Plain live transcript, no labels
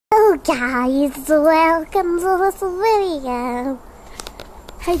guys, welcome to this video.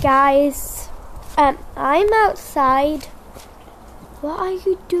 Hey guys, I'm outside. What are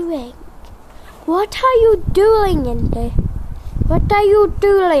you doing? What are you doing, Indy? What are you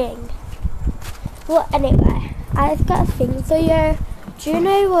doing? Well, anyway, I've got a thing for you. Do you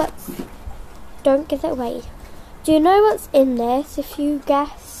know what's... Don't give it away. Do you know what's in this? If you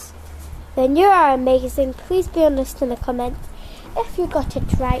guess, then you are amazing. Please be honest in the comments if you got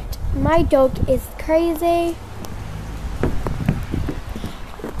it right. My dog is crazy.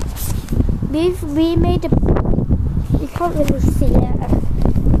 We made a... You can't really see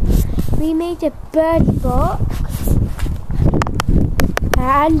it. We made a bird box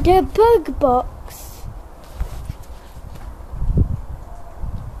and a bug box.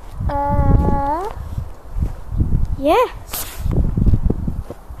 Yes.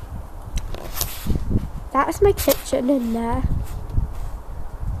 That's my kitchen in there.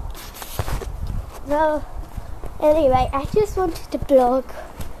 Well, anyway, I just wanted to blog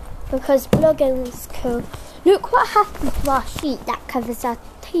because blogging is cool. Look what happened to our sheet that covers our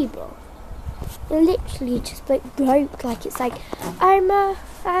table. It literally just like broke, like it's like I'm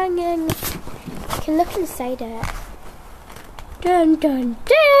hanging. You can look inside it. Dun dun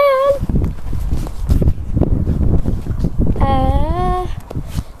dun.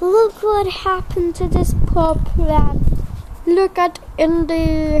 Look what happened to this poor plant. Look at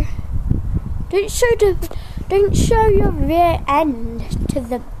Indy. Don't show your rear end to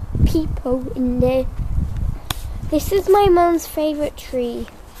the people in there. This is my mum's favourite tree.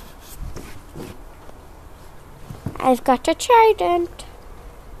 I've got a trident.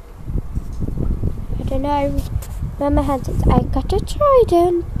 I don't know. Mama has it. I got a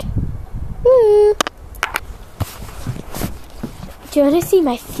trident. Woo! Do you want to see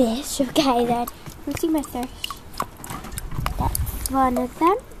my fish? Okay then. Let's see my fish. That's one of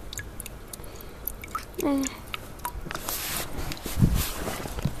them.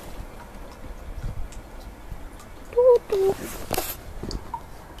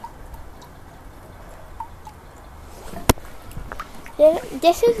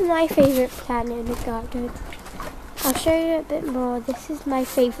 This is my favourite plant in the garden. I'll show you a bit more. This is my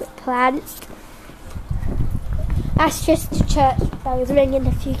favourite plant. That's just the church bells ringing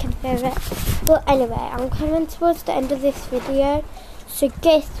if you can hear it. Well, anyway, I'm coming towards the end of this video. So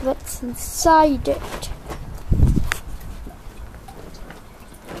guess what's inside it?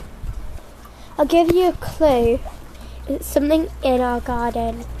 I'll give you a clue. It's something in our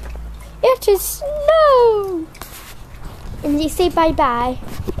garden. It is snow! Indy, say bye-bye.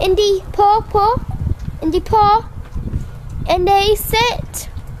 Indy, paw, paw. Indy, paw. Indy, sit.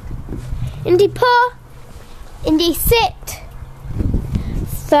 Indy, paw. Indy, sit.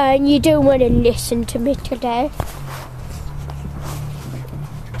 Fine, you don't want to listen to me today.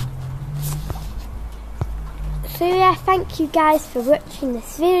 So yeah, thank you guys for watching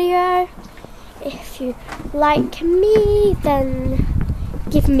this video. If you like me, then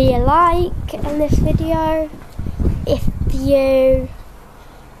give me a like on this video.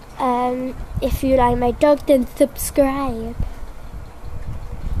 If you like my dog, then subscribe.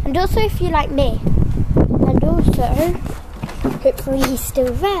 And also if you like me. And also, hopefully he's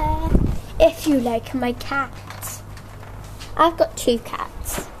still there, if you like my cats. I've got 2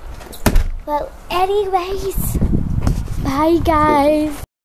 cats. Well, anyways, bye guys.